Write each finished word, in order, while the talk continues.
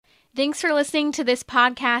Thanks for listening to this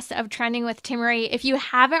podcast of Trending with Timmerie. If you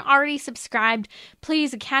haven't already subscribed,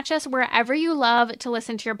 please catch us wherever you love to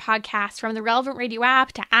listen to your podcast, from the Relevant Radio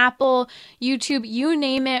app to Apple, YouTube, you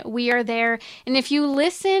name it, we are there. And if you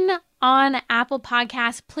listen on Apple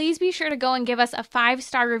Podcasts, please be sure to go and give us a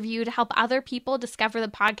 5-star review to help other people discover the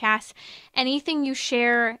podcast. Anything you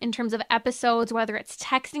share in terms of episodes, whether it's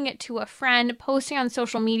texting it to a friend, posting on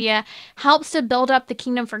social media, helps to build up the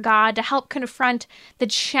kingdom for God, to help confront the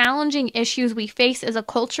challenging issues we face as a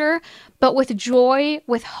culture, but with joy,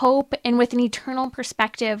 with hope, and with an eternal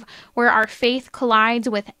perspective where our faith collides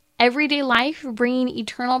with everyday life, bringing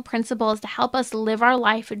eternal principles to help us live our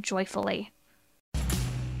life joyfully.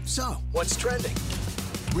 So, what's trending?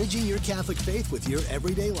 Bridging your Catholic faith with your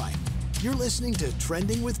everyday life. You're listening to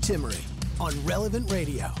Trending with Timmerie on Relevant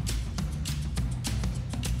Radio.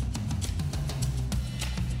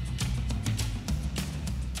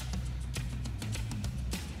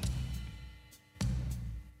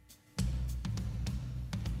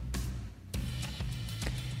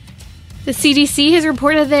 The CDC has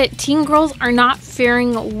reported that teen girls are not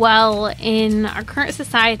faring well in our current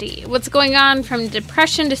society. What's going on from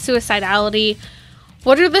depression to suicidality?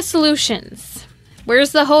 What are the solutions?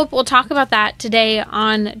 Where's the hope? We'll talk about that today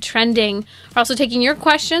on Trending. We're also taking your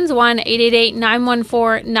questions,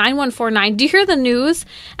 1-888-914-9149. Do you hear the news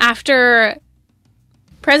after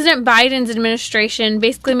President Biden's administration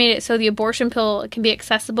basically made it so the abortion pill can be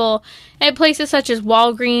accessible at places such as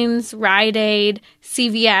Walgreens, Rite Aid,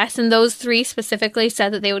 CVS, and those three specifically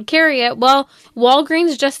said that they would carry it? Well,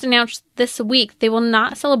 Walgreens just announced this week they will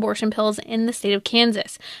not sell abortion pills in the state of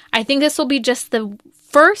Kansas. I think this will be just the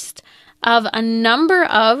first of a number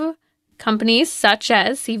of companies such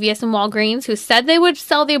as CVS and Walgreens who said they would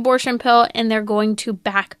sell the abortion pill, and they're going to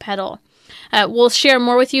backpedal. We'll share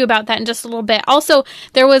more with you about that in just a little bit. Also,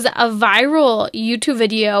 there was a viral YouTube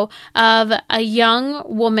video of a young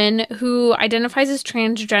woman who identifies as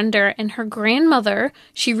transgender, and her grandmother,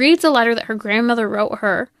 she reads a letter that her grandmother wrote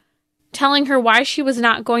her, telling her why she was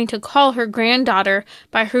not going to call her granddaughter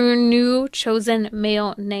by her new chosen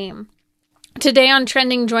male name. Today on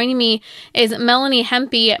Trending, joining me is Melanie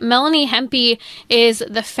Hempy. Melanie Hempy is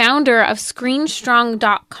the founder of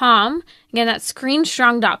ScreenStrong.com. Again, that's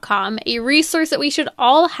ScreenStrong.com, a resource that we should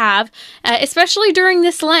all have, especially during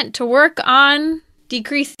this Lent, to work on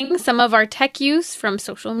decreasing some of our tech use from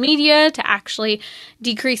social media to actually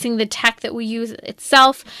decreasing the tech that we use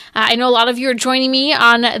itself. I know a lot of you are joining me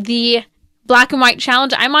on the Black and White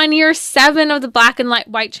Challenge. I'm on year 7 of the Black and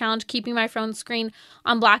White Challenge, keeping my phone screen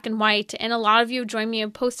on black and white. And a lot of you have joined me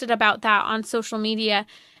and posted about that on social media,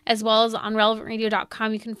 as well as on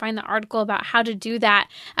relevantradio.com. You can find the article about how to do that.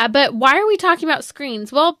 But why are we talking about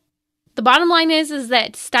screens? Well, the bottom line is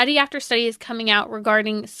that study after study is coming out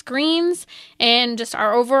regarding screens and just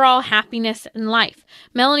our overall happiness in life.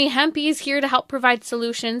 Melanie Hempy is here to help provide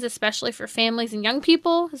solutions, especially for families and young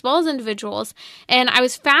people, as well as individuals. And I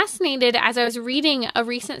was fascinated as I was reading a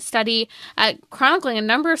recent study chronicling a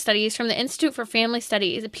number of studies from the Institute for Family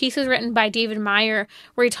Studies. A piece was written by David Meyer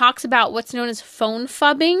where he talks about what's known as phone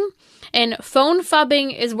phubbing. And phone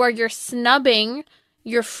phubbing is where you're snubbing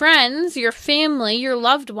your friends, your family, your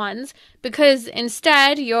loved ones, because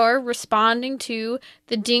instead you're responding to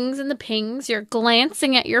the dings and the pings. You're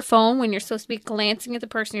glancing at your phone when you're supposed to be glancing at the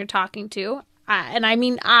person you're talking to. And I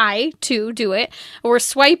mean, I, too, do it. We're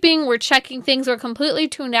swiping, we're checking things, we're completely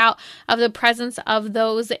tuned out of the presence of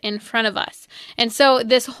those in front of us. And so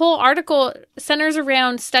this whole article centers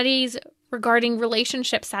around studies regarding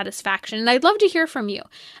relationship satisfaction. And I'd love to hear from you.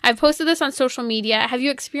 I've posted this on social media. Have you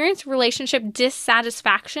experienced relationship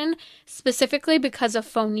dissatisfaction specifically because of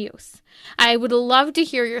phone use? I would love to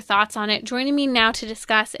hear your thoughts on it. Joining me now to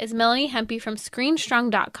discuss is Melanie Hempy from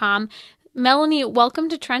ScreenStrong.com. Melanie, welcome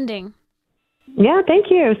to Trending. Yeah, thank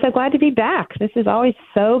you. So glad to be back. This is always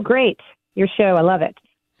so great, your show. I love it.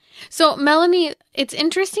 So, Melanie, it's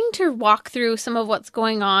interesting to walk through some of what's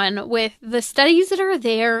going on with the studies that are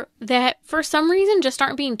there that for some reason just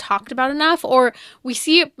aren't being talked about enough, or we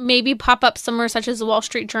see it maybe pop up somewhere such as the Wall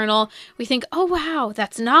Street Journal. We think, oh, wow,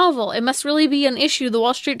 that's novel. It must really be an issue. The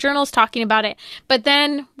Wall Street Journal is talking about it. But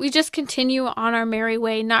then we just continue on our merry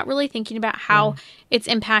way, not really thinking about how it's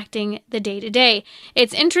impacting the day-to-day.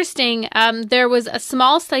 It's interesting. There was a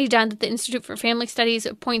small study done that the Institute for Family Studies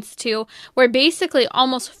points to where basically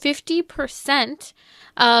almost 50%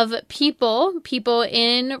 of people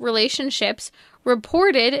in relationships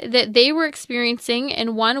reported that they were experiencing,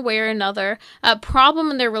 in one way or another, a problem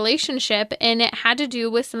in their relationship, and it had to do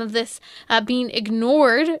with some of this being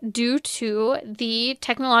ignored due to the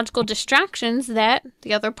technological distractions that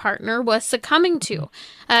the other partner was succumbing to.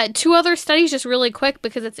 Two other studies, just really quick,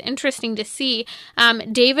 because it's interesting to see.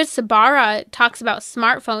 David Sabara talks about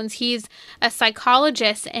smartphones. He's a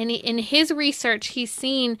psychologist, and in his research, he's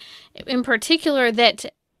seen in particular that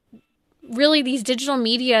really these digital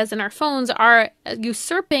medias and our phones are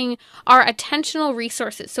usurping our attentional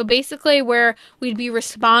resources. So basically where we'd be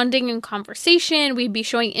responding in conversation, we'd be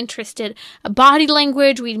showing interested body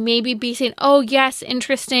language, we'd maybe be saying, oh yes,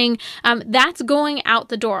 interesting. That's going out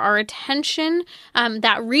the door. Our attention,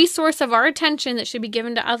 that resource of our attention that should be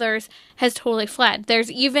given to others has totally fled.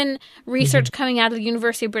 There's even research coming out of the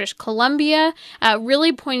University of British Columbia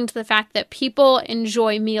really pointing to the fact that people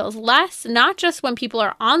enjoy meals less, not just when people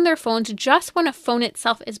are on their phones, just when a phone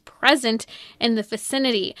itself is present in the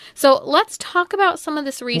vicinity. So let's talk about some of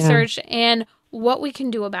this research and what we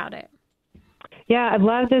can do about it. Yeah, I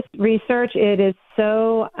love this research. It is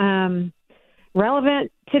so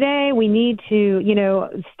relevant today. We need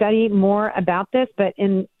to, study more about this, but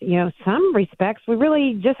in, some respects, we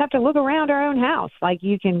really just have to look around our own house. Like,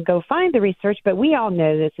 you can go find the research, but we all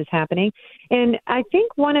know this is happening. And I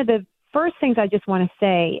think one of the first things I just want to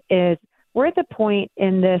say is we're at the point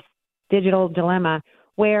in this digital dilemma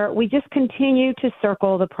where we just continue to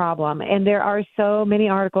circle the problem. And there are so many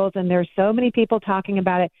articles and there's so many people talking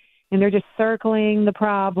about it, and they're just circling the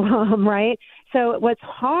problem, right? So what's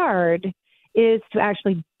hard is to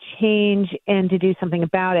actually change and to do something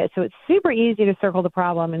about it. So it's super easy to circle the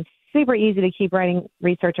problem and super easy to keep writing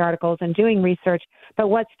research articles and doing research. But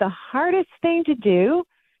what's the hardest thing to do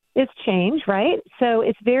is change, right? So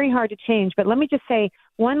it's very hard to change. But let me just say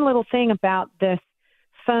one little thing about this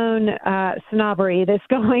phone snobbery that's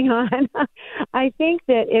going on. I think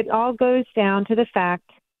that it all goes down to the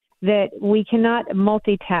fact that we cannot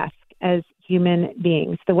multitask as human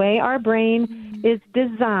beings. The way our brain is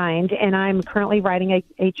designed, and I'm currently writing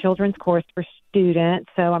a children's course for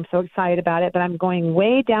students, so I'm so excited about it, but I'm going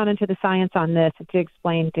way down into the science on this to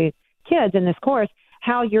explain to kids in this course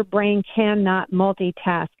how your brain cannot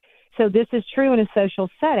multitask. So this is true in a social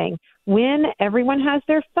setting. When everyone has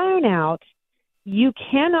their phone out, you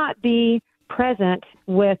cannot be present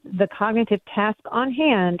with the cognitive task on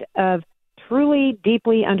hand of truly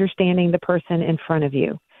deeply understanding the person in front of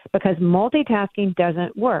you, because multitasking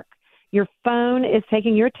doesn't work. Your phone is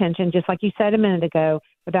taking your attention, just like you said a minute ago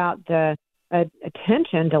about the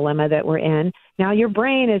attention dilemma that we're in. Now your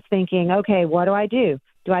brain is thinking, okay, what do I do?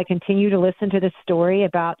 Do I continue to listen to this story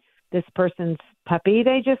about this person's puppy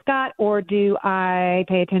they just got, or do I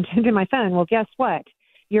pay attention to my phone? Well, guess what?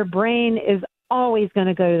 Your brain is always going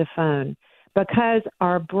to go to the phone, because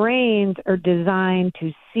our brains are designed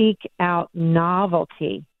to seek out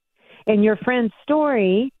novelty. And your friend's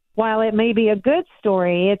story, while it may be a good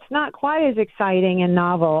story, it's not quite as exciting and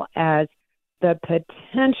novel as the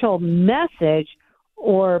potential message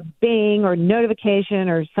or bing or notification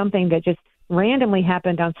or something that just randomly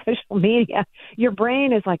happened on social media. Your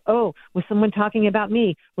brain is like, oh, was someone talking about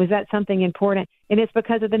me? Was that something important? And it's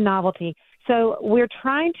because of the novelty. So we're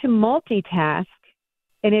trying to multitask,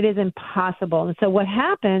 and it is impossible. And so what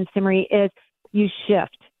happens, Timmerie, is you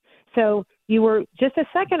shift. So you were just a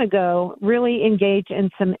second ago really engaged in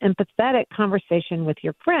some empathetic conversation with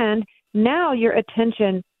your friend. Now your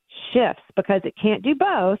attention shifts because it can't do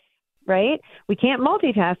both, right? We can't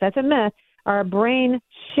multitask. That's a myth. Our brain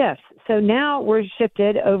shifts. So now we're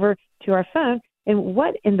shifted over to our phone. And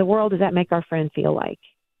what in the world does that make our friend feel like?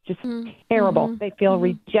 Just terrible. They feel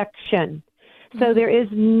rejection. So there is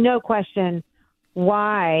no question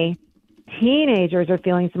why teenagers are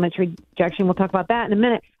feeling so much rejection. We'll talk about that in a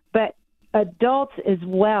minute. But adults as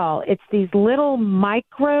well. It's these little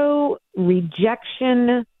micro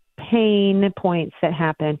rejection pain points that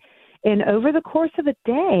happen. And over the course of a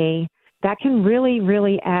day, that can really,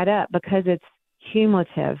 really add up because it's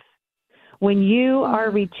cumulative. When you are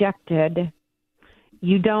rejected,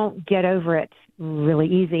 you don't get over it really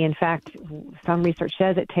easy. In fact, some research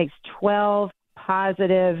says it takes 12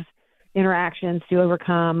 positive interactions to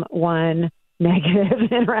overcome one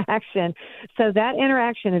negative interaction. So that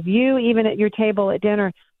interaction of you, even at your table at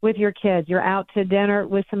dinner with your kids, you're out to dinner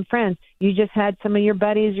with some friends, you just had some of your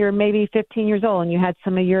buddies, you're maybe 15 years old, and you had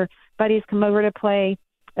some of your buddies come over to play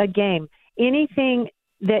a game. Anything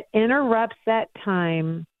that interrupts that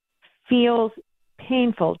time feels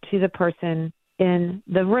painful to the person in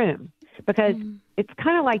the room, because it's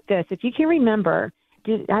kind of like this. If you can remember,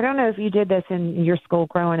 I don't know if you did this in your school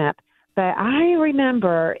growing up, but I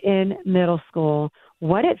remember in middle school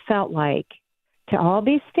what it felt like to all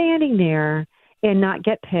be standing there and not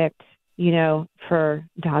get picked, for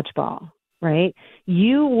dodgeball, right?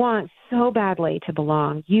 You want so badly to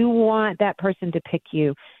belong. You want that person to pick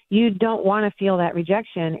you. You don't want to feel that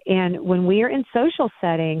rejection. And when we are in social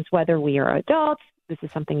settings, whether we are adults, this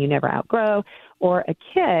is something you never outgrow, or a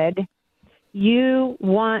kid, you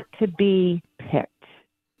want to be picked.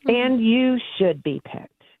 And you should be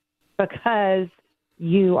picked because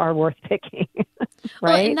you are worth picking, right?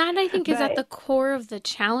 Well, and that I think is at the core of the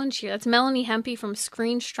challenge here. That's Melanie Hempy from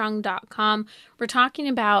ScreenStrong.com. We're talking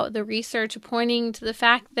about the research pointing to the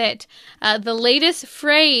fact that the latest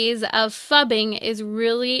phrase of phubbing is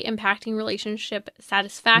really impacting relationship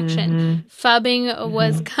satisfaction. Phubbing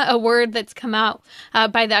was a word that's come out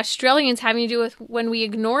by the Australians, having to do with when we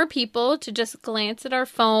ignore people to just glance at our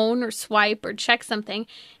phone or swipe or check something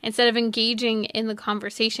instead of engaging in the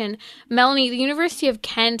conversation. Melanie, the University of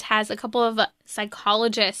Kent has a couple of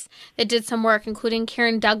psychologists that did some work, including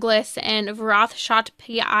Karen Douglas and Varath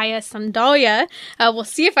Shatpaya Sandalya. We'll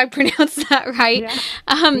see if I pronounced that right.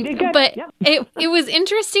 Yeah. But it was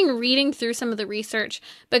interesting reading through some of the research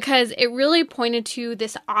because it really pointed to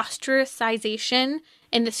this ostracization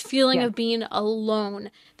and this feeling of being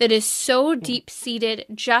alone that is so deep-seated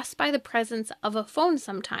just by the presence of a phone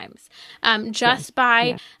sometimes,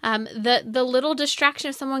 by the little distraction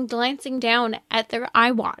of someone glancing down at their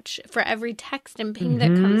iWatch for every text and ping that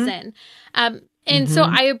comes in. And so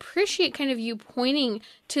I appreciate kind of you pointing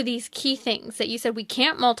to these key things that you said we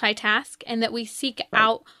can't multitask and that we seek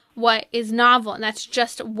out what is novel. And that's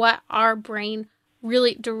just what our brain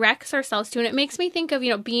really directs ourselves to. And it makes me think of,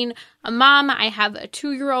 being a mom. I have a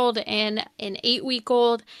 2-year-old and an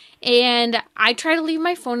 8-week-old, and I try to leave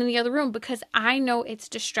my phone in the other room because I know it's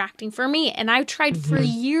distracting for me. And I've tried for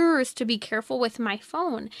years to be careful with my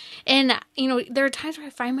phone. And, there are times where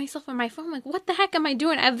I find myself on my phone, like, what the heck am I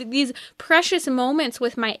doing? I have these precious moments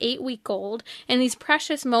with my 8-week-old and these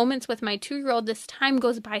precious moments with my 2-year-old. This time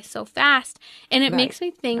goes by so fast. And it makes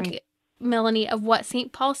me think, Melanie, of what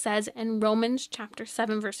St. Paul says in Romans chapter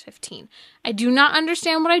 7, verse 15. I do not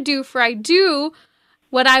understand what I do, for I do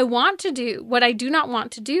what I want to do, what I do not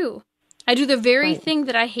want to do. I do the very thing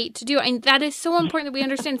that I hate to do. And that is so important that we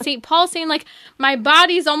understand. St. Paul saying, like, my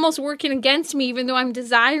body's almost working against me, even though I'm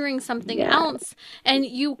desiring something else. And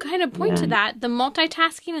you kind of point to that. The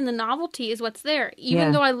multitasking and the novelty is what's there.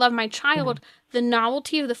 Even though I love my child, the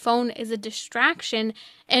novelty of the phone is a distraction,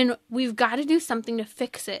 and we've got to do something to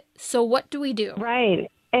fix it. So what do we do? Right.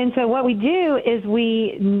 And so what we do is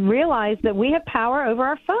we realize that we have power over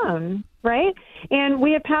our phone, right? And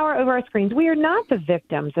we have power over our screens. We are not the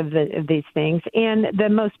victims of these things. And the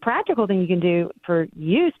most practical thing you can do for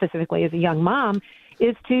you specifically as a young mom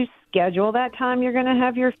is to schedule that time you're going to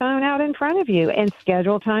have your phone out in front of you and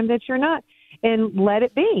schedule time that you're not, and let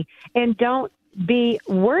it be. And don't be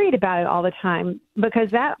worried about it all the time, because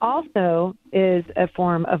that also is a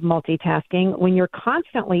form of multitasking when you're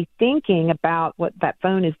constantly thinking about what that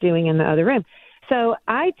phone is doing in the other room. So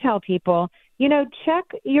I tell people, check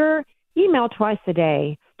your email twice a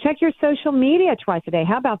day, check your social media twice a day.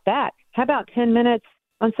 How about that? How about 10 minutes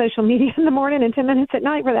on social media in the morning and 10 minutes at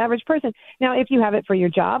night for the average person? Now, if you have it for your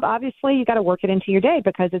job, obviously you got to work it into your day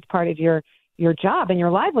because it's part of your job and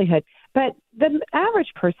your livelihood. But the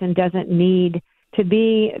average person doesn't need to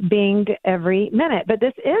be binged every minute. But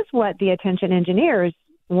this is what the attention engineers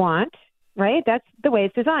want, right? That's the way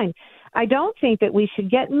it's designed. I don't think that we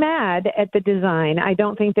should get mad at the design. I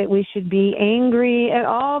don't think that we should be angry at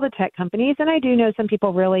all the tech companies. And I do know some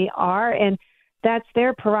people really are, and that's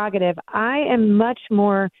their prerogative. I am much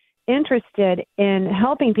more interested in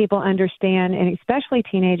helping people understand, and especially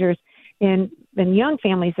teenagers and young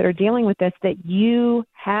families that are dealing with this, that you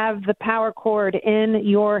have the power cord in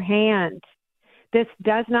your hand. This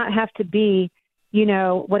does not have to be,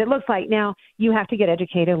 what it looks like. Now, you have to get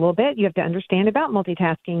educated a little bit. You have to understand about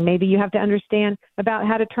multitasking. Maybe you have to understand about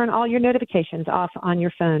how to turn all your notifications off on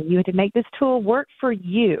your phone. You have to make this tool work for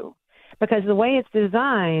you, because the way it's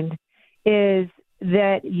designed is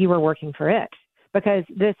that you are working for it, because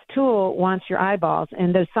this tool wants your eyeballs.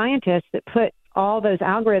 And those scientists that put all those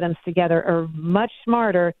algorithms together are much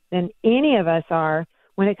smarter than any of us are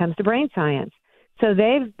when it comes to brain science. So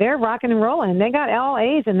they're rocking and rolling. They got all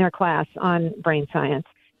A's in their class on brain science.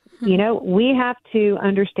 We have to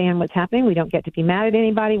understand what's happening. We don't get to be mad at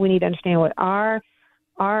anybody. We need to understand what our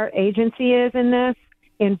agency is in this.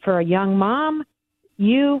 And for a young mom,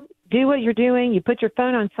 you do what you're doing. You put your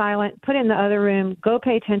phone on silent, put it in the other room, go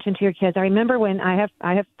pay attention to your kids. I remember when I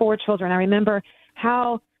have 4 children. I remember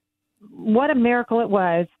what a miracle it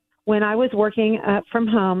was when I was working from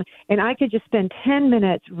home and I could just spend 10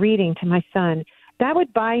 minutes reading to my son that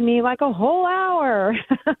would buy me like a whole hour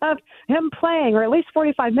of him playing, or at least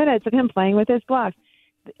 45 minutes of him playing with his blocks.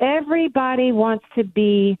 Everybody wants to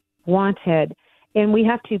be wanted, and we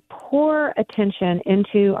have to pour attention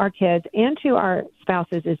into our kids and to our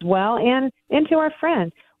spouses as well, and into our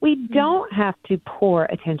friends. We don't have to pour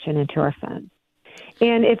attention into our phones.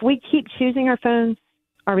 And if we keep choosing our phones,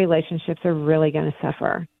 our relationships are really going to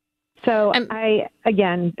suffer. So I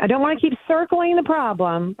don't want to keep circling the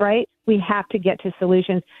problem, right? We have to get to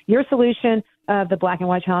solutions. Your solution of the Black and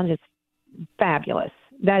White Challenge is fabulous.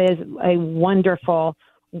 That is a wonderful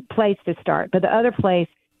place to start. But the other place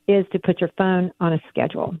is to put your phone on a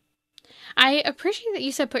schedule. I appreciate that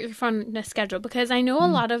you said put your phone on a schedule, because I know a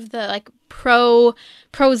lot of the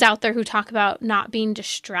pros out there who talk about not being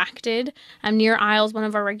distracted. Nir Eyles, one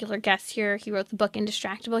of our regular guests here, he wrote the book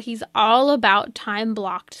Indistractable. He's all about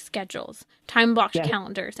time-blocked schedules, time-blocked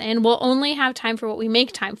calendars, and we'll only have time for what we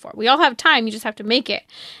make time for. We all have time, you just have to make it.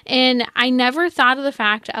 And I never thought of the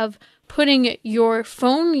fact of putting your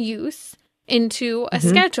phone use into a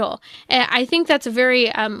schedule. And I think that's a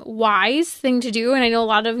very wise thing to do. And I know a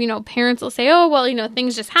lot of, parents will say, oh, well,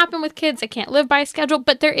 things just happen with kids. I can't live by a schedule.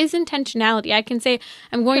 But there is intentionality. I can say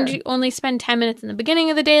I'm going to only spend 10 minutes in the beginning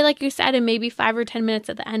of the day, like you said, and maybe 5 or 10 minutes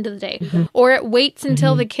at the end of the day. Or it waits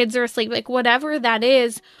until the kids are asleep, like whatever that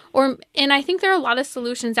is. And I think there are a lot of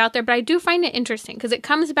solutions out there, but I do find it interesting because it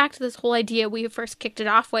comes back to this whole idea we first kicked it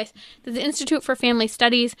off with, that the Institute for Family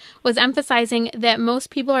Studies was emphasizing that most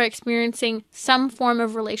people are experiencing some form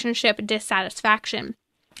of relationship dissatisfaction.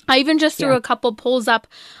 I even just threw a couple polls up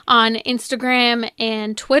on Instagram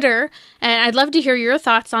and Twitter, and I'd love to hear your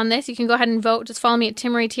thoughts on this. You can go ahead and vote. Just follow me at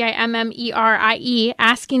Timmerie, Timmerie,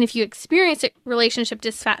 asking if you experience relationship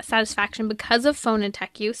dissatisfaction because of phone and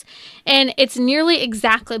tech use. And it's nearly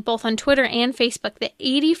exactly, both on Twitter and Facebook, that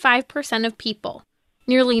 85% of people,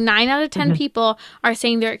 nearly 9 out of 10 people, are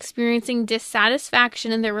saying they're experiencing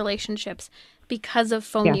dissatisfaction in their relationships because of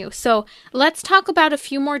phone use. So let's talk about a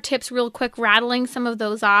few more tips real quick, rattling some of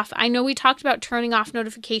those off. I know we talked about turning off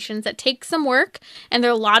notifications. That takes some work, and there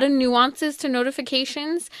are a lot of nuances to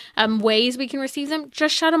notifications, ways we can receive them.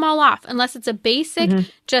 Just shut them all off, unless it's a basic,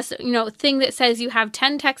 thing that says you have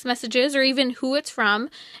 10 text messages, or even who it's from,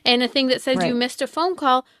 and a thing that says you missed a phone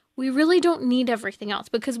call. We really don't need everything else,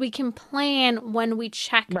 because we can plan when we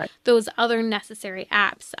check those other necessary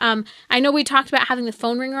apps. I know we talked about having the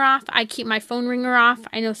phone ringer off. I keep my phone ringer off.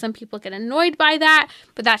 I know some people get annoyed by that,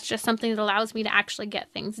 but that's just something that allows me to actually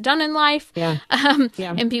get things done in life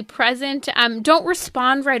and be present. Don't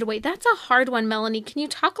respond right away. That's a hard one, Melanie. Can you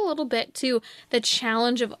talk a little bit to the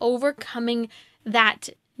challenge of overcoming that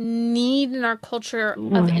need in our culture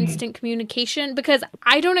of instant communication? Because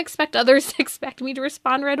I don't expect others to expect me to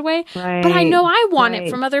respond right away, but I know I want it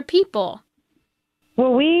from other people.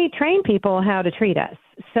 Well, we train people how to treat us.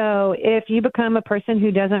 So if you become a person who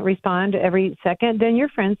doesn't respond every second, then your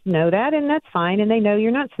friends know that, and that's fine, and they know you're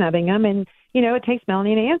not snubbing them. And it takes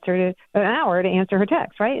Melanie an hour to answer her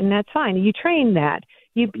text, right? And that's fine. You train that.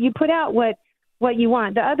 You put out what you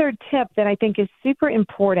want. The other tip that I think is super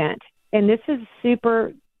important, and this is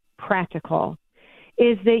super practical,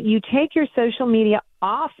 is that you take your social media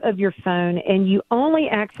off of your phone and you only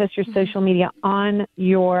access your social media on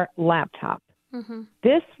your laptop.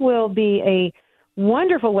 This will be a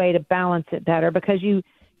wonderful way to balance it better, because you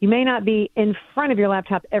may not be in front of your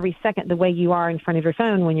laptop every second the way you are in front of your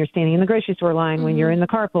phone when you're standing in the grocery store line, when you're in the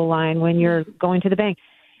carpool line, when you're going to the bank.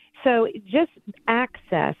 So just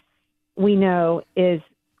access, we know, is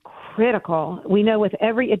critical. We know with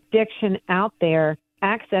every addiction out there,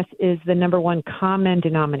 access is the number one common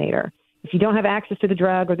denominator. If you don't have access to the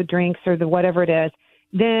drug or the drinks or the whatever it is,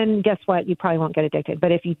 then guess what? You probably won't get addicted.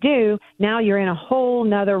 But if you do, now you're in a whole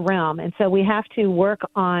nother realm. And so we have to work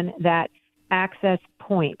on that access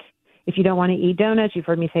point. If you don't want to eat donuts, you've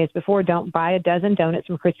heard me say this before, don't buy a dozen donuts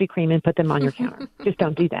from Krispy Kreme and put them on your counter. Just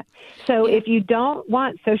don't do that. So if you don't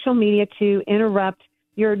want social media to interrupt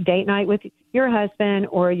your date night with your husband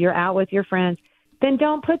or you're out with your friends, then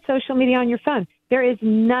don't put social media on your phone. There is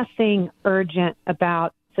nothing urgent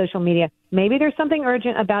about social media. Maybe there's something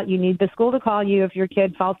urgent about you need the school to call you if your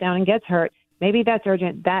kid falls down and gets hurt. Maybe that's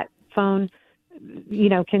urgent. That phone,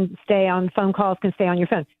 can stay on, phone calls can stay on your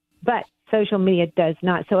phone. But social media does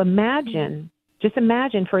not. So just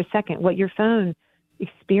imagine for a second what your phone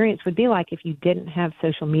experience would be like if you didn't have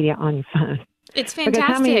social media on your phone. It's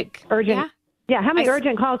fantastic. How many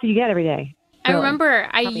urgent calls do you get every day? I remember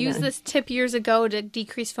I used this tip years ago to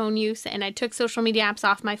decrease phone use, and I took social media apps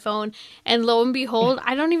off my phone, and lo and behold,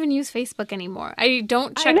 I don't even use Facebook anymore. I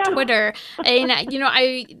don't check Twitter, and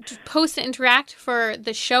I post and interact for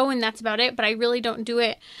the show, and that's about it, but I really don't do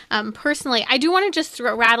it personally. I do want to just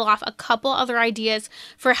rattle off a couple other ideas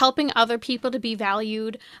for helping other people to be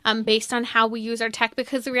valued based on how we use our tech,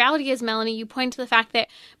 because the reality is, Melanie, you point to the fact that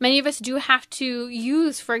many of us do have to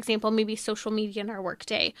use, for example, maybe social media in our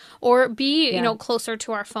workday, or be closer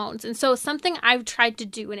to our phones. And so something I've tried to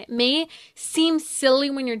do, and it may seem silly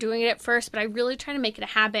when you're doing it at first, but I really try to make it a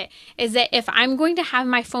habit, is that if I'm going to have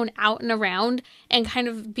my phone out and around and kind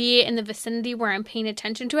of be in the vicinity where I'm paying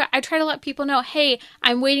attention to it, I try to let people know, hey,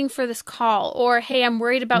 I'm waiting for this call, or hey, I'm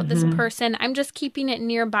worried about this person. I'm just keeping it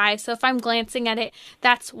nearby. So if I'm glancing at it,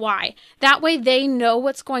 that's why. That way they know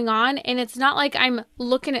what's going on, and it's not like I'm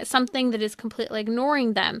looking at something that is completely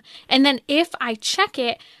ignoring them. And then if I check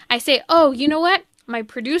it, I say, oh, you know what? My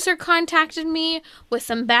producer contacted me with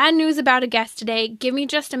some bad news about a guest today. Give me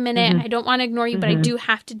just a minute. I don't want to ignore you, but I do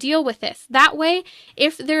have to deal with this. That way,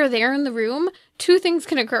 if they're there in the room, two things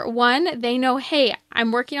can occur. One, they know, hey,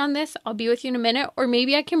 I'm working on this. I'll be with you in a minute. Or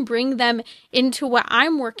maybe I can bring them into what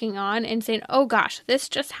I'm working on and saying, oh gosh, this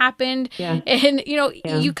just happened. Yeah. And,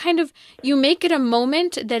 you make it a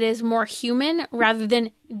moment that is more human rather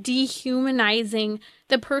than dehumanizing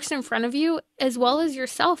the person in front of you as well as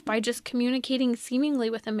yourself by just communicating seemingly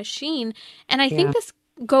with a machine. And I think this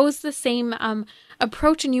goes the same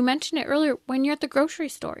approach. And you mentioned it earlier when you're at the grocery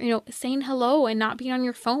store, saying hello and not being on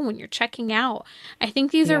your phone when you're checking out. I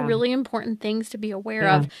think these are really important things to be aware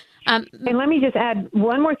of. And let me just add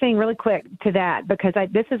one more thing really quick to that, because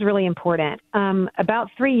this is really important. About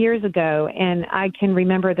 3 years ago, and I can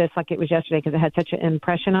remember this like it was yesterday because it had such an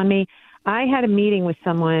impression on me, I had a meeting with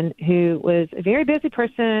someone who was a very busy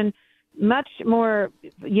person, much more,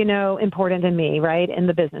 important than me, right, in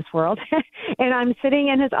the business world. And I'm sitting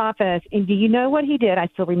in his office, and do you know what he did? I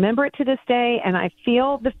still remember it to this day, and I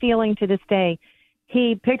feel the feeling to this day.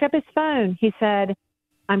 He picked up his phone. He said,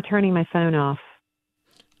 I'm turning my phone off.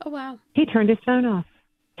 Oh, wow. He turned his phone off.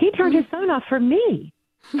 He turned his phone off for me,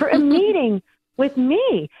 for a meeting with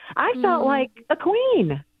me. I felt like a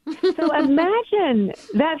queen. So imagine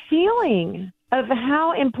that feeling of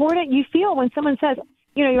how important you feel when someone says,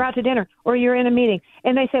 you're out to dinner or you're in a meeting,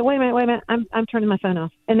 and they say, wait a minute, I'm turning my phone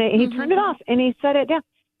off. And he turned it off and he set it down.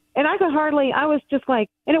 And I was just like,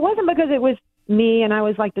 and it wasn't because it was me and I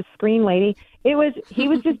was like the screen lady. He was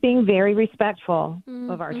just being very respectful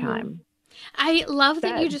of our time. I love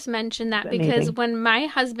that you just mentioned that, because when my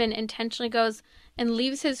husband intentionally goes and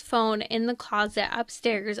leaves his phone in the closet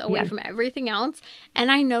upstairs away from everything else,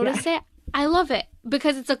 and I notice it, I love it,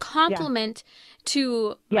 because it's a compliment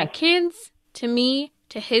to my kids, to me,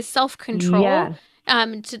 to his self-control,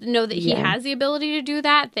 to know that he has the ability to do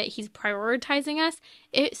that he's prioritizing us.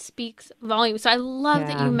 It speaks volumes. So I love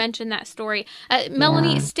that you mentioned that story.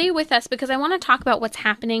 Melanie, stay with us, because I want to talk about what's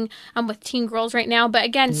happening with teen girls right now. But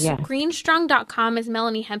again, ScreenStrong.com is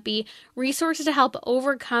Melanie Hempy. Resources to help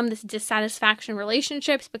overcome this dissatisfaction in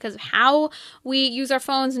relationships because of how we use our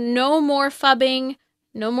phones. No more phubbing.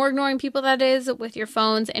 No more ignoring people, that is, with your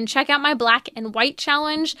phones. And check out my Black and White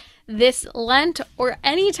Challenge this Lent or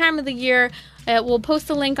any time of the year. We'll post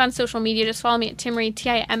a link on social media. Just follow me at Timmerie,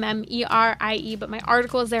 Timmerie. But my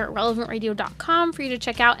article is there at relevantradio.com for you to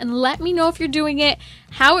check out. And let me know if you're doing it,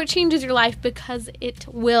 how it changes your life, because it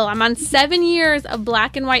will. I'm on 7 years of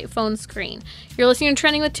black and white phone screen. You're listening to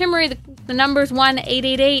Trending with Timmerie. The number is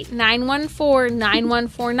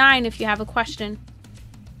 1-888-914-9149 if you have a question.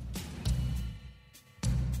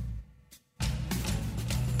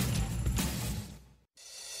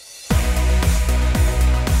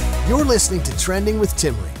 You're listening to Trending with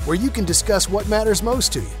Timmerie, where you can discuss what matters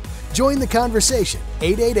most to you. Join the conversation,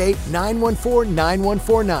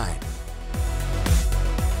 888-914-9149.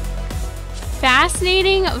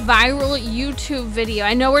 Fascinating viral YouTube video.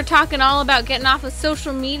 I know we're talking all about getting off of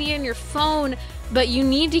social media and your phone, but you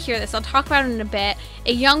need to hear this. I'll talk about it in a bit.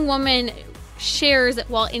 A young woman shares,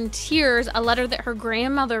 while in tears, a letter that her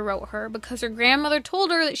grandmother wrote her because her grandmother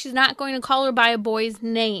told her that she's not going to call her by a boy's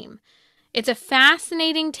name. It's a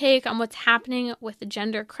fascinating take on what's happening with the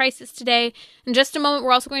gender crisis today. In just a moment,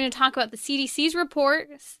 we're also going to talk about the CDC's report,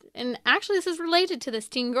 and actually this is related to this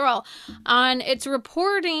teen girl, on its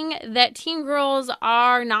reporting that teen girls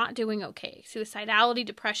are not doing okay. Suicidality,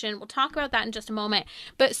 depression, we'll talk about that in just a moment.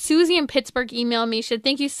 But Susie in Pittsburgh emailed me. She said,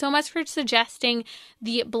 thank you so much for suggesting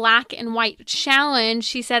the Black and White Challenge.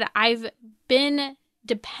 She said, I've been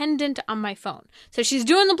dependent on my phone. So she's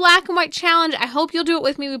doing the black and white challenge. I hope you'll do it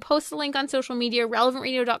with me. We post the link on social media,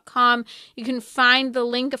 relevantradio.com. You can find the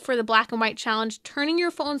link for the black and white challenge. Turning your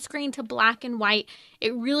phone screen to black and white,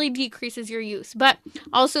 it really decreases your use. But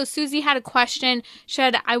also, Susie had a question. She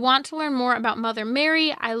said, I want to learn more about Mother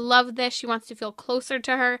Mary. I love this. She wants to feel closer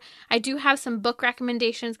to her. I do have some book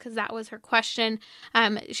recommendations because that was her question.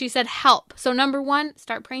 She said, help. So number one,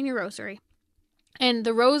 start praying your rosary. In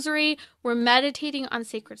the rosary, we're meditating on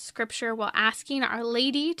sacred scripture while asking Our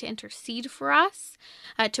Lady to intercede for us,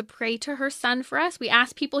 to pray to her Son for us. We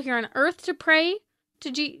ask people here on earth to pray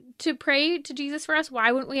to Jesus for us.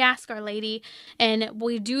 Why wouldn't we ask Our Lady? And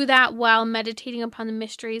we do that while meditating upon the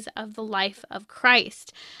mysteries of the life of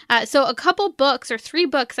Christ. So a couple books, or 3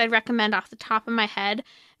 books I'd recommend off the top of my head.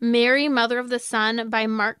 Mary, Mother of the Sun by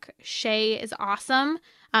Mark Shea is awesome.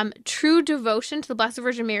 True Devotion to the Blessed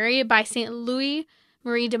Virgin Mary by St. Louis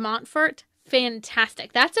Marie de Montfort.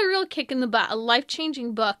 Fantastic. That's a real kick in the butt, a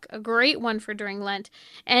life-changing book, a great one for during Lent.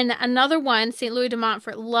 And another one, St. Louis de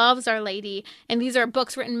Montfort loves Our Lady. And these are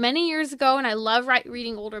books written many years ago, and I love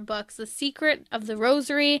reading older books. The Secret of the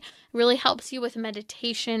Rosary really helps you with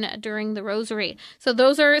meditation during the Rosary. So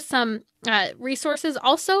those are some resources.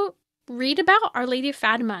 Also, read about Our Lady of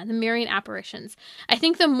Fatima and the Marian apparitions. I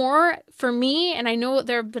think the more, for me, and I know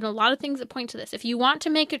there have been a lot of things that point to this, if you want to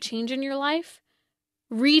make a change in your life,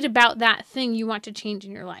 read about that thing you want to change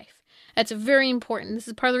in your life. That's very important. This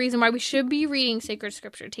is part of the reason why we should be reading sacred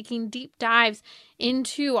scripture, taking deep dives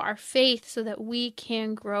into our faith so that we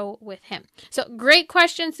can grow with Him. So great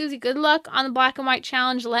question, Susie. Good luck on the black and white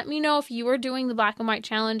challenge. Let me know if you are doing the black and white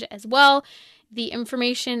challenge as well. The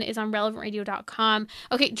information is on relevantradio.com.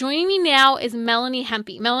 Okay, joining me now is Melanie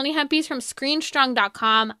Hempy. Melanie Hempy is from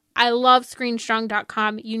ScreenStrong.com. I love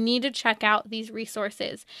ScreenStrong.com. You need to check out these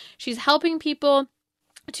resources. She's helping people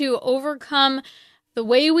to overcome the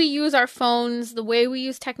way we use our phones, the way we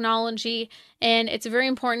use technology, and it's very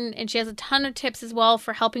important. And she has a ton of tips as well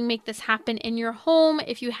for helping make this happen in your home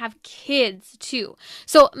if you have kids too.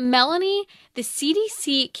 So Melanie, the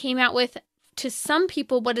CDC came out with, to some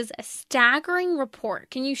people, what is a staggering report.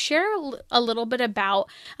 Can you share a little bit about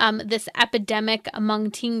this epidemic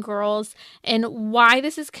among teen girls and why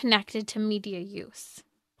this is connected to media use?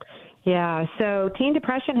 Yeah, so teen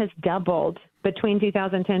depression has doubled between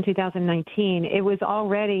 2010 2019. It was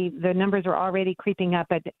already, the numbers were already creeping up,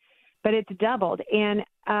 but it's doubled. And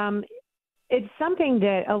it's something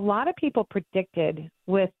that a lot of people predicted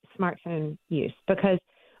with smartphone use, because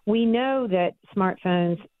we know that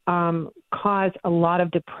smartphones cause a lot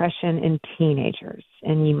of depression in teenagers.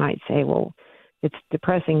 And you might say, well, it's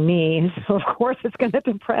depressing me, so of course it's going to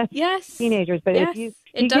depress teenagers. But if you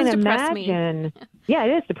can imagine, yeah,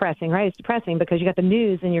 it is depressing, right? It's depressing because you got the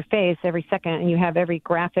news in your face every second, and you have every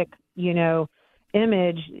graphic,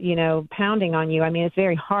 image, pounding on you. I mean, it's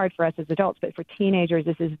very hard for us as adults, but for teenagers,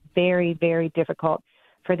 this is very, very difficult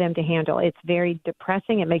for them to handle. It's very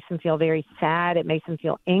depressing. It makes them feel very sad. It makes them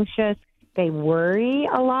feel anxious. They worry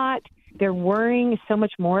a lot. They're worrying so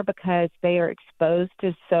much more because they are exposed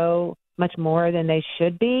to so much more than they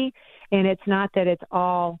should be. And it's not that it's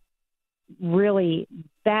all really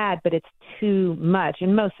bad, but it's too much.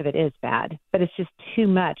 And most of it is bad, but it's just too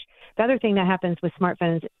much. The other thing that happens with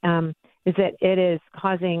smartphones is that it is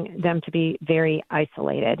causing them to be very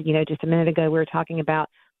isolated. Just a minute ago, we were talking about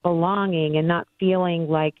belonging and not feeling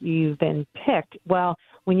like you've been picked. Well,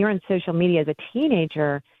 when you're on social media as a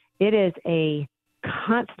teenager, it is a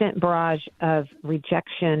constant barrage of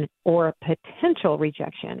rejection or potential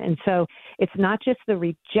rejection. And so it's not just the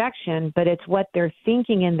rejection, but it's what they're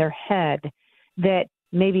thinking in their head, that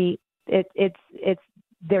maybe it's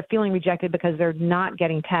they're feeling rejected because they're not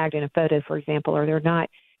getting tagged in a photo, for example, or they're not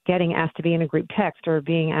getting asked to be in a group text or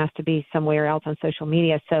being asked to be somewhere else on social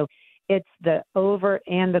media. So it's the overt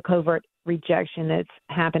and the covert rejection that's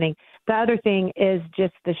happening. The other thing is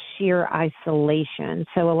just the sheer isolation.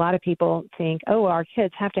 So a lot of people think, oh, our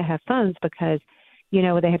kids have to have phones because, they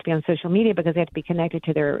have to be on social media because they have to be connected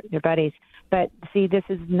to their buddies. But see, this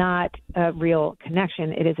is not a real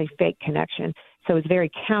connection. It is a fake connection. So it's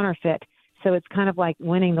very counterfeit. So it's kind of like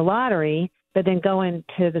winning the lottery, but then going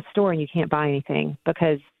to the store and you can't buy anything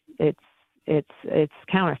because it's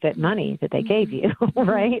counterfeit money that they gave you,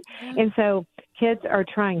 right? And so kids are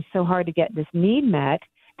trying so hard to get this need met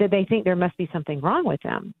that they think there must be something wrong with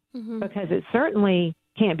them, because it certainly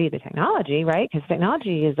can't be the technology, right? Because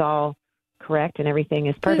technology is all correct and everything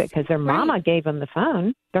is perfect because their right. mama gave them the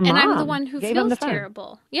phone. Their And mom I'm the one who gave them the feels phone.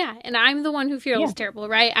 terrible. Yeah, and I'm the one who feels terrible,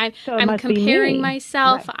 right? So it I'm must be comparing me.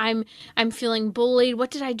 myself. Right. I'm feeling bullied.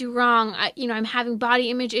 What did I do wrong? I'm having body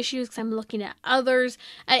image issues because I'm looking at others.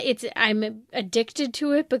 I'm addicted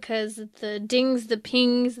to it because the dings, the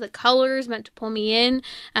pings, the colors meant to pull me in.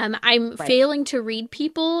 I'm failing to read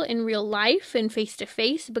people in real life and face to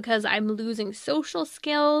face because I'm losing social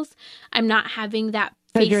skills. I'm not having that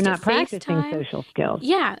Because you're not face-to-face practicing time. social skills.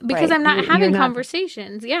 Yeah, because Right. I'm not You're having not.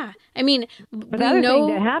 conversations. Yeah. I mean, But the other thing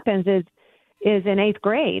that happens is in 8th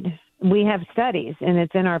grade, we have studies, and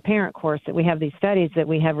it's in our parent course that we have these studies that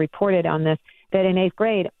we have reported on this, that in 8th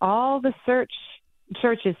grade, all the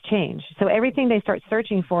searches change. So everything they start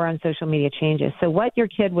searching for on social media changes. So what your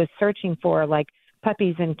kid was searching for, like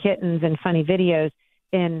puppies and kittens and funny videos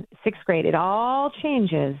in 6th grade, it all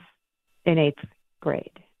changes in 8th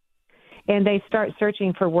grade. And they start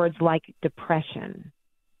searching for words like depression.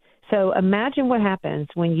 So imagine what happens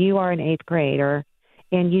when you are an 8th grader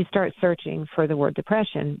and you start searching for the word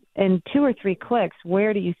depression. In 2 or 3 clicks,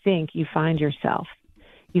 where do you think you find yourself?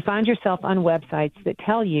 You find yourself on websites that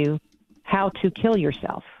tell you how to kill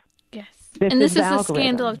yourself. Yes. This and is this is the a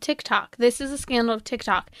scandal of TikTok. This is a scandal of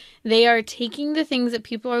TikTok. They are taking the things that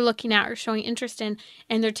people are looking at or showing interest in,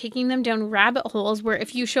 and they're taking them down rabbit holes where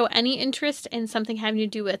if you show any interest in something having to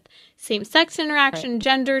do with same-sex interaction,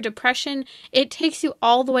 gender, depression, it takes you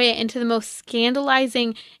all the way into the most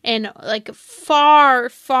scandalizing and like far,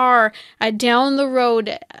 far down the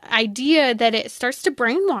road idea that it starts to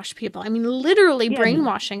brainwash people. I mean, literally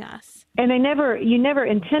brainwashing us. And you never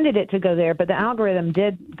intended it to go there, but the algorithm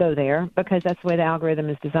did go there because that's the way the algorithm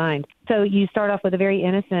is designed. So you start off with a very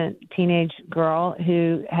innocent teenage girl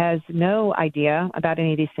who has no idea about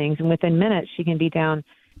any of these things, and within minutes she can be down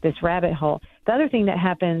this rabbit hole. The other thing that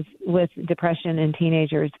happens with depression in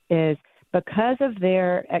teenagers is because of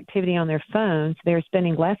their activity on their phones, they're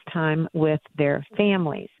spending less time with their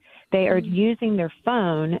families. They are using their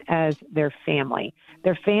phone as their family.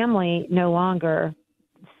 Their family no longer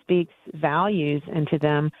speaks values into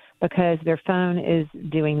them because their phone is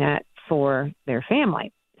doing that for their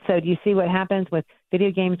family. So do you see what happens with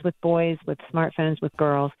video games with boys, with smartphones with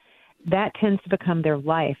girls? That tends to become their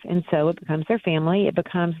life. And so it becomes their family. It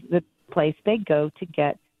becomes the place they go to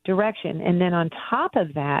get direction. And then on top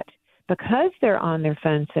of that, because they're on their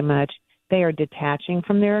phone so much, they are detaching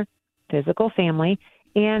from their physical family.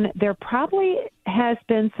 And there probably has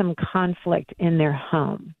been some conflict in their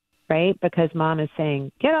home, right? Because mom is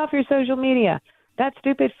saying, get off your social media, that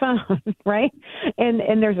stupid phone, right?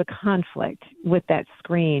 And there's a conflict with that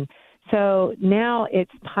screen. So now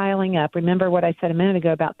it's piling up. Remember what I said a minute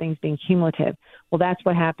ago about things being cumulative? Well, that's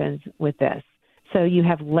what happens with this. So you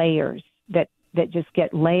have layers that just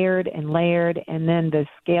get layered, and then the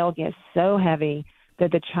scale gets so heavy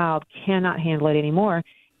that the child cannot handle it anymore.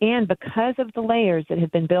 And because of the layers that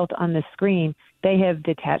have been built on the screen, they have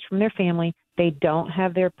detached from their family. They don't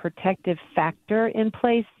have their protective factor in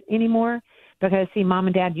place anymore because, see, mom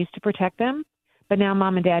and dad used to protect them, but now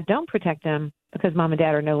mom and dad don't protect them because mom and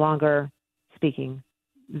dad are no longer speaking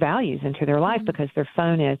values into their life because their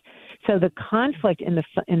phone is. So the conflict in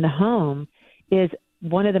the home is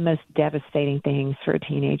one of the most devastating things for a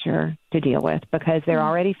teenager to deal with because they're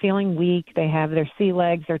already feeling weak. They have their sea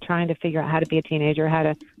legs. They're trying to figure out how to be a teenager, how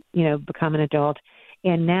to, become an adult.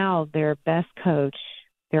 And now their best coach,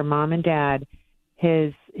 their mom and dad,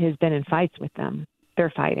 has been in fights with them.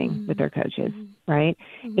 They're fighting with their coaches, right?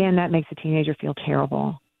 And that makes a teenager feel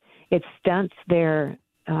terrible. It stunts their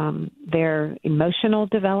emotional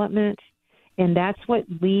development. And that's what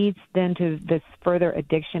leads then to this further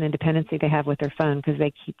addiction and dependency they have with their phone because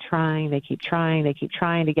they keep trying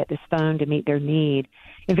to get this phone to meet their need.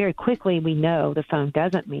 And very quickly we know the phone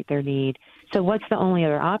doesn't meet their need. So what's the only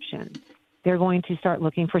other option? They're going to start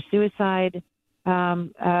looking for suicide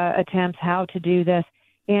attempts, how to do this.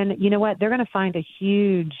 And you know what? They're going to find a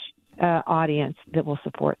huge audience that will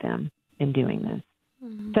support them in doing this.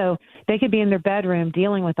 So they could be in their bedroom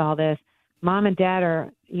dealing with all this. Mom and dad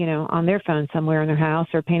are, on their phone somewhere in their house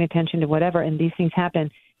or paying attention to whatever, and these things happen,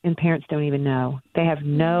 and parents don't even know. They have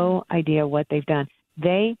no idea what they've done.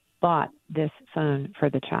 They bought this phone for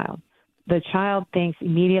the child. The child thinks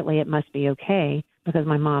immediately it must be okay because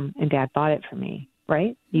my mom and dad bought it for me,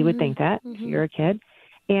 right? You would think that if you're a kid.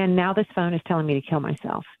 And now this phone is telling me to kill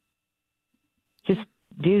myself. Just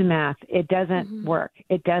do the math. It doesn't work.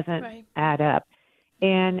 It doesn't add up.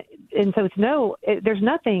 And so there's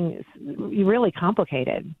nothing really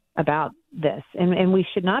complicated about this. And we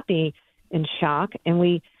should not be in shock. And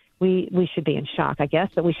we should be in shock, I guess,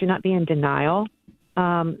 but we should not be in denial.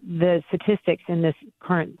 The statistics in this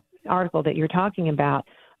current article that you're talking about,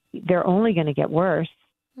 they're only going to get worse.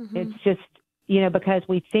 Mm-hmm. It's just, because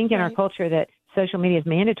we think in our culture that social media is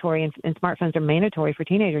mandatory and smartphones are mandatory for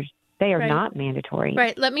teenagers. They are not mandatory.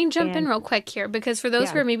 Right. Let me jump in real quick here, because for those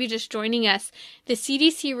who are maybe just joining us, the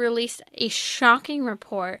CDC released a shocking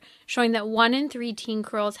report showing that 1 in 3 teen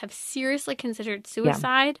girls have seriously considered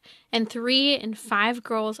suicide, and 3 in 5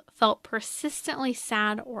 girls felt persistently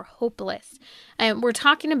sad or hopeless. And we're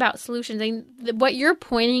talking about solutions. And what you're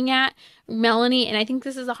pointing at, Melanie, and I think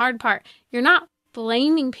this is the hard part, you're not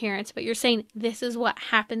blaming parents, but you're saying this is what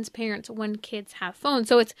happens parents when kids have phones.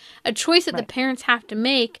 So it's a choice that the parents have to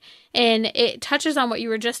make, and it touches on what you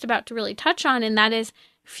were just about to really touch on, and that is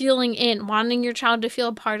feeling in, wanting your child to feel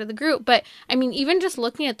a part of the group. But I mean, even just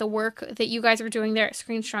looking at the work that you guys are doing there at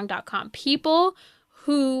ScreenStrong.com, people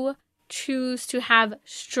who choose to have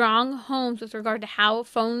strong homes with regard to how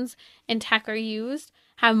phones and tech are used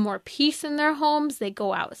have more peace in their homes. They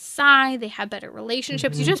go outside. They have better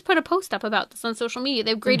relationships. You just put a post up about this on social media.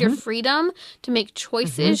 They have greater freedom to make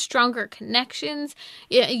choices, stronger connections.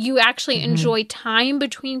 You actually enjoy time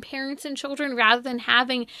between parents and children rather than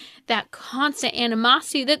having that constant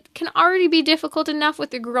animosity that can already be difficult enough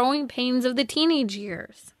with the growing pains of the teenage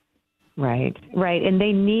years. Right. And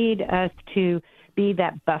they need us to be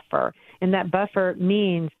that buffer. And that buffer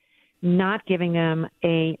means not giving them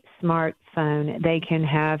a smartphone. They can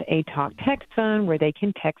have a talk text phone where they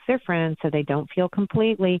can text their friends so they don't feel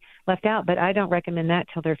completely left out. But I don't recommend that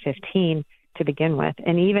till they're 15 to begin with.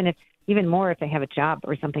 And even more if they have a job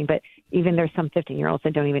or something. But even there's some 15-year-olds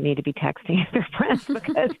that don't even need to be texting their friends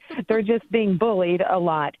because they're just being bullied a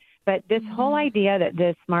lot. But this whole idea that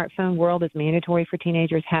this smartphone world is mandatory for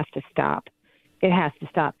teenagers has to stop. It has to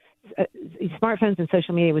stop. Smartphones and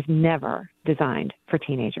social media was never designed for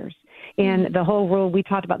teenagers. And the whole rule, we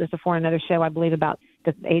talked about this before in another show, I believe, about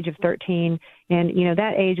the age of 13. And,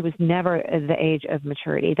 that age was never the age of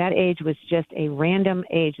maturity. That age was just a random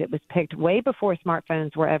age that was picked way before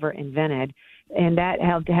smartphones were ever invented. And that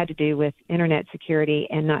had to do with internet security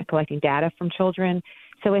and not collecting data from children.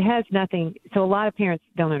 So it has nothing. So a lot of parents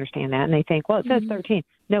don't understand that. And they think, well, it says 13.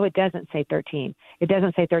 No, it doesn't say 13. It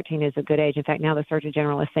doesn't say 13 is a good age. In fact, now the Surgeon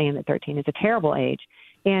General is saying that 13 is a terrible age.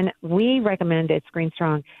 And we recommend at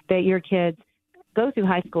ScreenStrong that your kids go through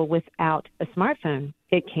high school without a smartphone.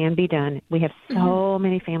 It can be done. We have so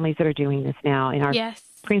many families that are doing this now. In our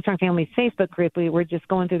ScreenStrong Families Facebook group, we're just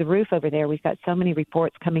going through the roof over there. We've got so many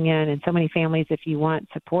reports coming in and so many families. If you want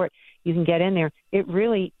support, you can get in there. It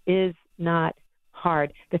really is not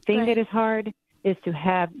hard. The thing that is hard is to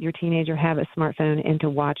have your teenager have a smartphone and to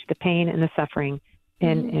watch the pain and the suffering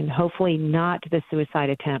and hopefully not the suicide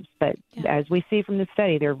attempts. But as we see from the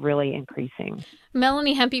study, they're really increasing.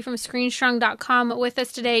 Melanie Hempy from ScreenStrong.com with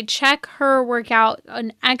us today. Check her work out,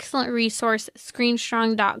 an excellent resource,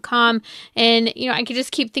 ScreenStrong.com. And, I could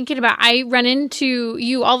just keep thinking about, I run into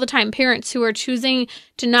you all the time, parents who are choosing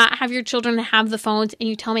to not have your children have the phones, and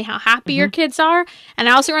you tell me how happy your kids are. And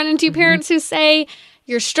I also run into parents who say,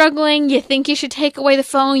 you're struggling, you think you should take away the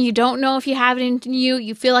phone, you don't know if you have it in you,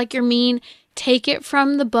 you feel like you're mean. Take it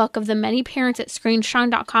from the book of the many parents at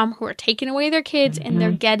ScreenStrong.com who are taking away their kids and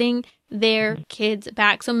they're getting their kids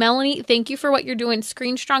back. So Melanie, thank you for what you're doing.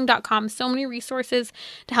 ScreenStrong.com, so many resources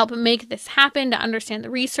to help make this happen, to understand the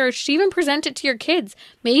research, to even present it to your kids,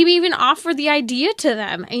 maybe even offer the idea to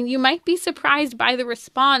them. And you might be surprised by the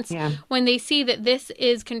response when they see that this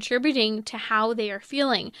is contributing to how they are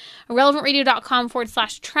feeling.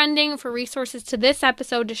 RelevantRadio.com/trending for resources to this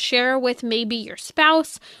episode to share with maybe your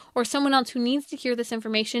spouse or someone else who needs to hear this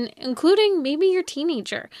information, including maybe your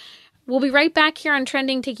teenager. We'll be right back here on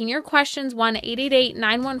Trending, taking your questions,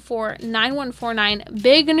 1-888-914-9149.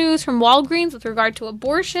 Big news from Walgreens with regard to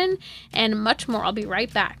abortion and much more. I'll be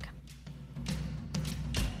right back.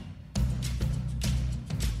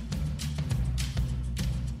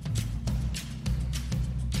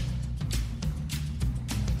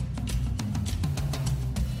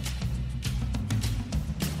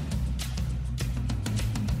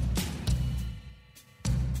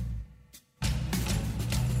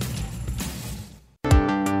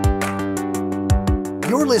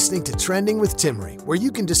 You're listening to Trending with Timmerie, where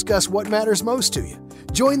you can discuss what matters most to you.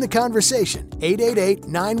 Join the conversation,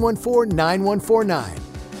 888-914-9149.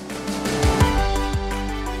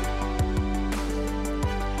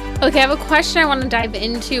 Okay, I have a question I want to dive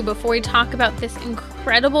into before we talk about this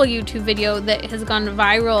incredible YouTube video that has gone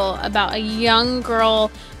viral about a young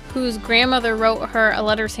girl whose grandmother wrote her a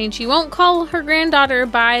letter saying she won't call her granddaughter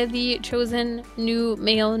by the chosen new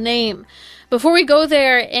male name. Before we go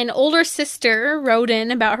there, an older sister wrote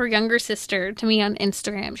in about her younger sister to me on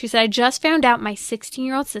Instagram. She said, I just found out my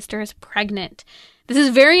 16-year-old sister is pregnant. This is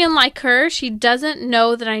very unlike her. She doesn't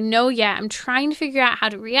know that I know yet. I'm trying to figure out how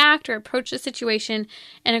to react or approach the situation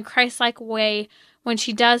in a Christ-like way when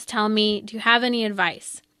she does tell me, do you have any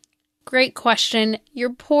advice? Great question.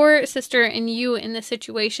 Your poor sister and you in this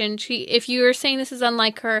situation, if you are saying this is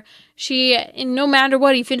unlike her, no matter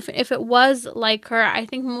what, even if it was like her, I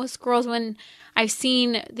think most girls, when I've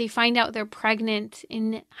seen, they find out they're pregnant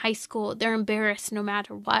in high school, they're embarrassed no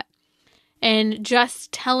matter what. And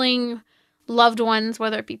just telling loved ones,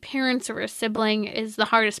 whether it be parents or a sibling, is the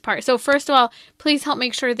hardest part. So first of all, please help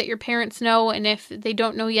make sure that your parents know, and if they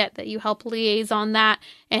don't know yet, that you help liaise on that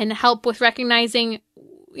and help with recognizing.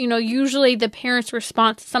 Usually the parents'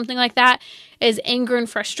 response to something like that is anger and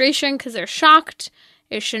frustration because they're shocked.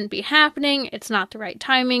 It shouldn't be happening. It's not the right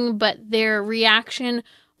timing, but their reaction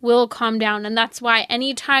will calm down. And that's why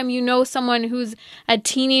anytime you know someone who's a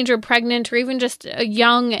teenager pregnant or even just a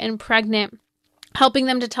young and pregnant, helping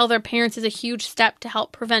them to tell their parents is a huge step to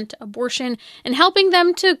help prevent abortion and helping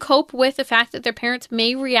them to cope with the fact that their parents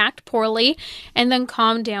may react poorly and then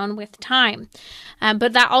calm down with time.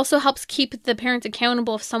 But that also helps keep the parents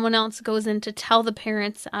accountable if someone else goes in to tell the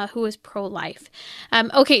parents who is pro-life.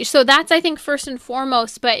 Okay, so that's, I think, first and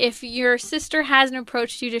foremost. But if your sister hasn't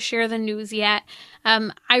approached you to share the news yet,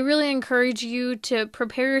 I really encourage you to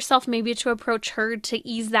prepare yourself maybe to approach her to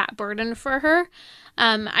ease that burden for her.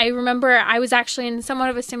 I remember I was actually in somewhat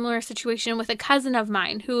of a similar situation with a cousin of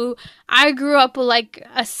mine who I grew up like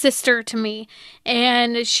a sister to me,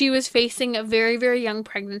 and she was facing a very, very young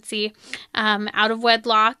pregnancy, out of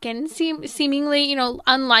wedlock, and seemingly,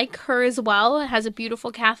 unlike her as well, has a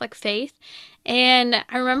beautiful Catholic faith. And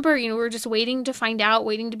I remember, we were just waiting to find out,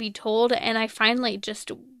 waiting to be told, and I finally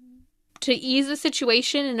just, to ease the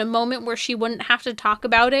situation in a moment where she wouldn't have to talk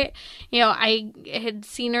about it. I had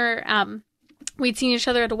seen her, we'd seen each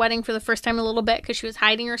other at a wedding for the first time a little bit because she was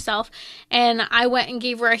hiding herself. And I went and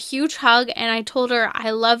gave her a huge hug and I told her,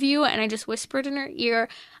 I love you. And I just whispered in her ear,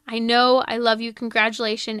 I know, I love you,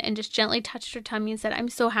 congratulations. And just gently touched her tummy and said, I'm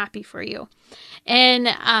so happy for you. And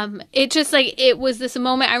it was this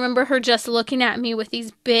moment. I remember her just looking at me with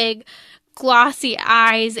these big glossy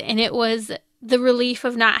eyes. And it was the relief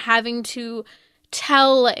of not having to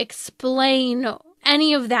explain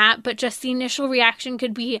any of that. But just the initial reaction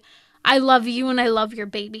could be, I love you and I love your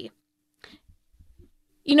baby.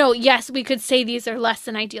 Yes, we could say these are less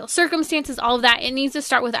than ideal circumstances, all of that. It needs to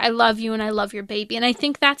start with I love you and I love your baby. And I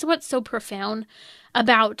think that's what's so profound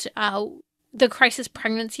about the crisis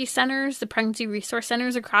pregnancy centers, the pregnancy resource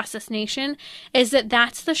centers across this nation, is that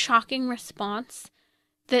that's the shocking response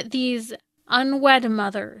that these unwed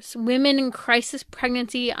mothers, women in crisis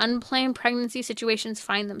pregnancy, unplanned pregnancy situations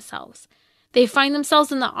find themselves. They find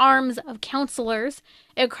themselves in the arms of counselors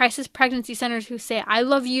at crisis pregnancy centers who say, I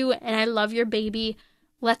love you and I love your baby.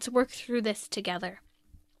 Let's work through this together.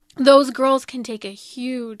 Those girls can take a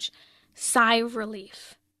huge sigh of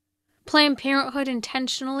relief. Planned Parenthood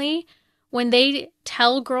intentionally, when they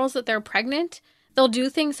tell girls that they're pregnant, they'll do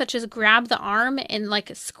things such as grab the arm and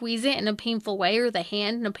squeeze it in a painful way, or the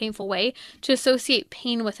hand in a painful way, to associate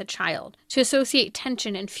pain with a child, to associate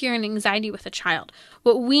tension and fear and anxiety with a child.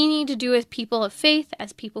 What we need to do as people of faith,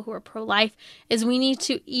 as people who are pro-life, is we need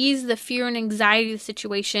to ease the fear and anxiety of the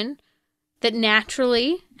situation that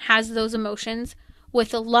naturally has those emotions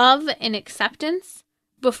with love and acceptance,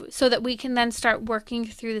 so that we can then start working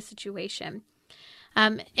through the situation.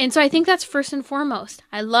 And so I think that's first and foremost.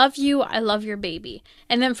 I love you. I love your baby.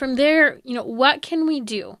 And then from there, what can we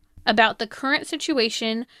do about the current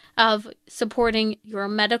situation of supporting your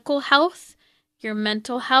medical health, your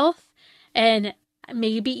mental health, and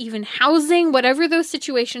maybe even housing, whatever those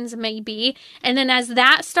situations may be. And then as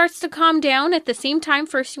that starts to calm down, at the same time,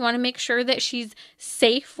 first you want to make sure that she's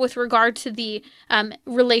safe with regard to the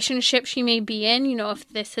relationship she may be in. If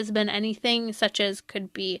this has been anything such as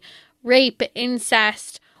could be rape,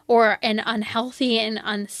 incest, or an unhealthy and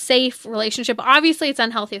unsafe relationship. Obviously, it's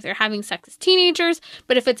unhealthy if they're having sex as teenagers,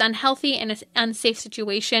 but if it's unhealthy and an unsafe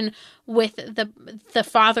situation with the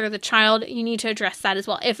father of the child, you need to address that as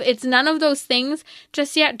well. If it's none of those things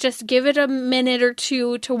just yet, just give it a minute or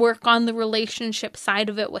two to work on the relationship side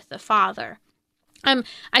of it with the father.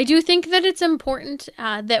 I do think that it's important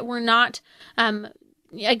that we're not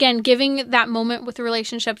again, giving that moment with the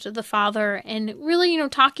relationship to the father and really,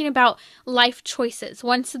 talking about life choices.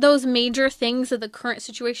 Once those major things of the current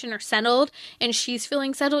situation are settled and she's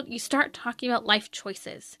feeling settled, you start talking about life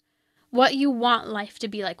choices. What you want life to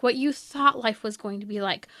be like, what you thought life was going to be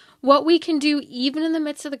like, what we can do even in the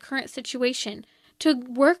midst of the current situation to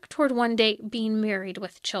work toward one day being married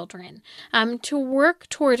with children, to work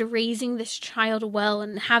toward raising this child well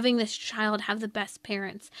and having this child have the best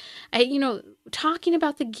parents. Talking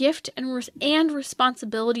about the gift and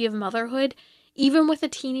responsibility of motherhood, even with a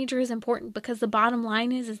teenager, is important, because the bottom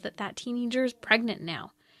line is that teenager is pregnant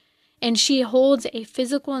now. And she holds a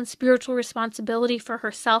physical and spiritual responsibility for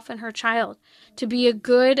herself and her child to be a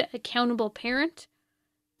good, accountable parent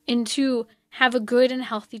and to have a good and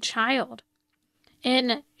healthy child.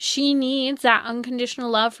 And she needs that unconditional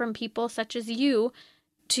love from people such as you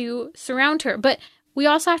to surround her. But we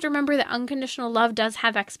also have to remember that unconditional love does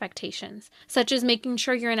have expectations, such as making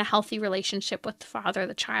sure you're in a healthy relationship with the father of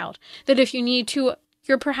the child. That if you need to,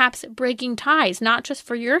 you're perhaps breaking ties, not just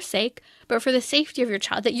for your sake, but for the safety of your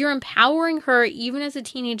child. That you're empowering her, even as a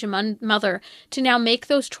teenage mother, to now make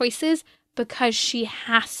those choices because she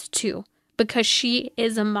has to. Because she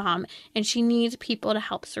is a mom and she needs people to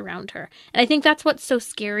help surround her. And I think that's what's so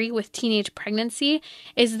scary with teenage pregnancy,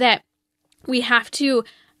 is that we have to,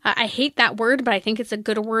 I hate that word, but I think it's a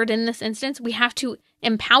good word in this instance. We have to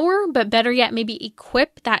empower, but better yet, maybe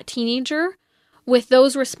equip that teenager with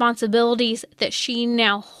those responsibilities that she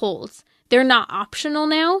now holds. They're not optional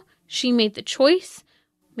now. She made the choice.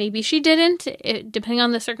 Maybe she didn't, depending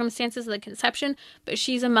on the circumstances of the conception, but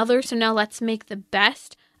she's a mother, so now let's make the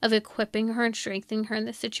best of equipping her and strengthening her in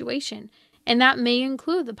this situation. And that may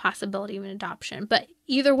include the possibility of an adoption. But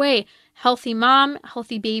either way, healthy mom,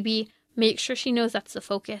 healthy baby, make sure she knows that's the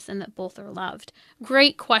focus and that both are loved.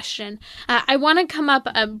 Great question. I want to come up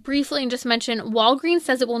briefly and just mention Walgreens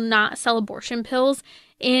says it will not sell abortion pills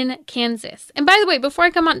in Kansas. And by the way, before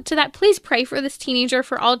I come on to that, please pray for this teenager,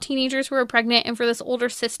 for all teenagers who are pregnant, and for this older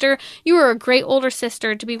sister. You are a great older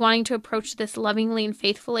sister to be wanting to approach this lovingly and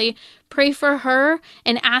faithfully. Pray for her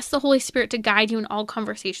and ask the Holy Spirit to guide you in all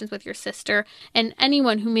conversations with your sister and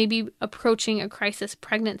anyone who may be approaching a crisis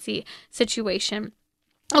pregnancy situation.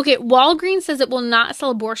 Okay, Walgreens says it will not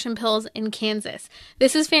sell abortion pills in Kansas.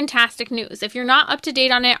 This is fantastic news. If you're not up to date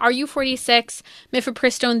on it, RU46,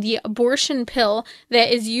 mifepristone, the abortion pill that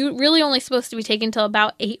is really only supposed to be taken until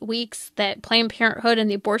about 8 weeks, that Planned Parenthood and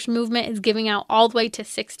the abortion movement is giving out all the way to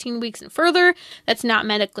 16 weeks and further. That's not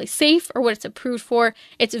medically safe or what it's approved for.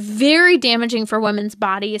 It's very damaging for women's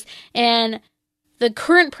bodies. And the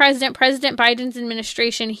current President Biden's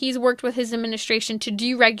administration, he's worked with his administration to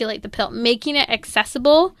deregulate the pill, making it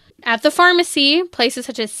accessible at the pharmacy, places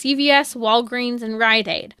such as CVS, Walgreens, and Rite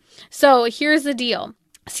Aid. So here's the deal.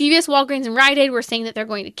 CVS, Walgreens, and Rite Aid were saying that they're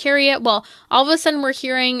going to carry it. Well, all of a sudden we're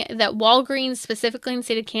hearing that Walgreens, specifically in the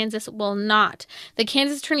state of Kansas, will not. The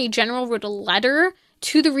Kansas Attorney General wrote a letter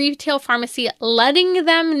to the retail pharmacy letting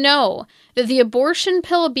them know that the abortion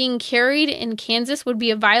pill being carried in Kansas would be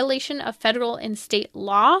a violation of federal and state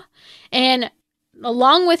law. And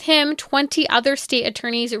along with him, 20 other state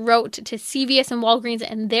attorneys wrote to CVS and Walgreens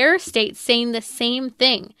in their states saying the same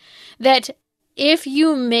thing, that if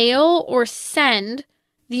you mail or send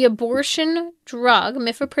the abortion drug,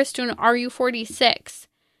 mifepristone RU46,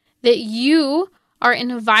 that you are in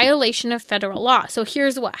a violation of federal law. So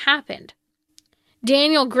here's what happened.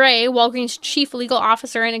 Daniel Gray, Walgreens' chief legal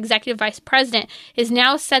officer and executive vice president, has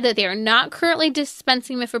now said that they are not currently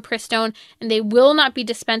dispensing mifepristone and they will not be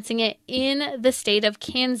dispensing it in the state of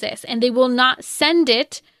Kansas. And they will not send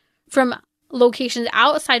it from locations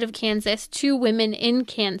outside of Kansas to women in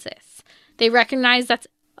Kansas. They recognize that's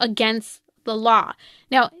against the law.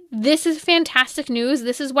 Now, this is fantastic news.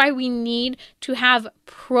 This is why we need to have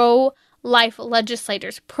pro-life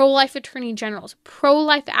legislators, pro-life attorney generals,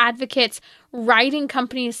 pro-life advocates writing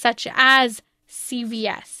companies such as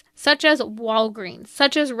CVS, such as Walgreens,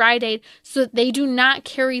 such as Rite Aid, so that they do not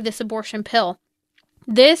carry this abortion pill.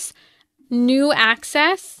 This new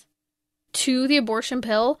access to the abortion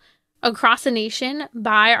pill across the nation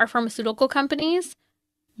by our pharmaceutical companies,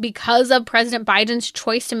 because of President Biden's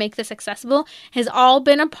choice to make this accessible, has all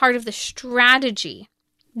been a part of the strategy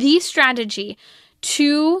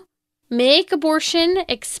to make abortion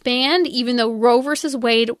expand, even though Roe versus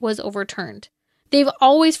Wade was overturned. They've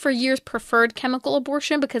always, for years, preferred chemical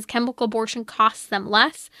abortion because chemical abortion costs them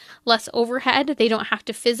less overhead. They don't have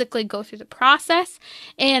to physically go through the process.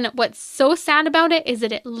 And what's so sad about it is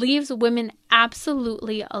that it leaves women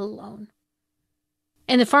absolutely alone.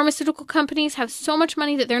 And the pharmaceutical companies have so much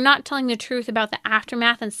money that they're not telling the truth about the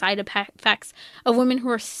aftermath and side effects of women who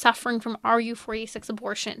are suffering from RU46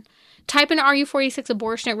 abortion. Type in RU46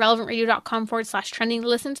 abortion at relevantradio.com/trending.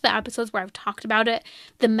 Listen to the episodes where I've talked about it,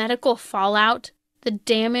 the medical fallout, the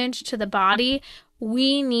damage to the body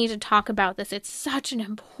We need to talk about this. It's such an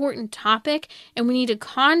important topic, and we need to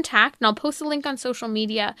contact, and I'll post a link on social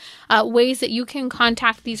media, ways that you can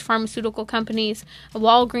contact these pharmaceutical companies,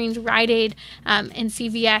 Walgreens, Rite Aid, and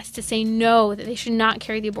CVS to say no, that they should not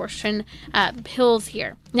carry the abortion pills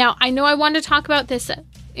here. Now, I know I wanted to talk about this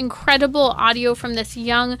incredible audio from this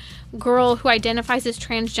young girl who identifies as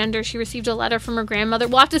transgender. She received a letter from her grandmother.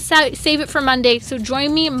 We'll have to save it for Monday, so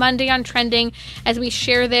join me Monday on Trending as we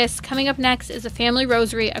share this. Coming up next is a family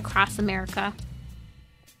rosary across America.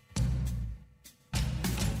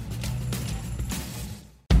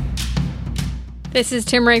 This is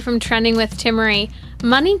Timmerie from Trending with Timmerie.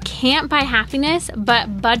 Money can't buy happiness,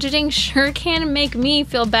 but budgeting sure can make me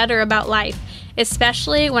feel better about life,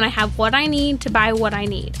 especially when I have what I need to buy what I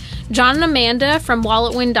need. John and Amanda from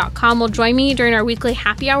WalletWin.com will join me during our weekly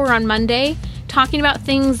happy hour on Monday, talking about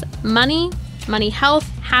things money, health,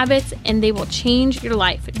 habits, and they will change your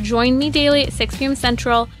life. Join me daily at 6 p.m.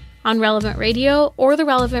 Central on Relevant Radio or the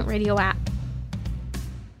Relevant Radio app.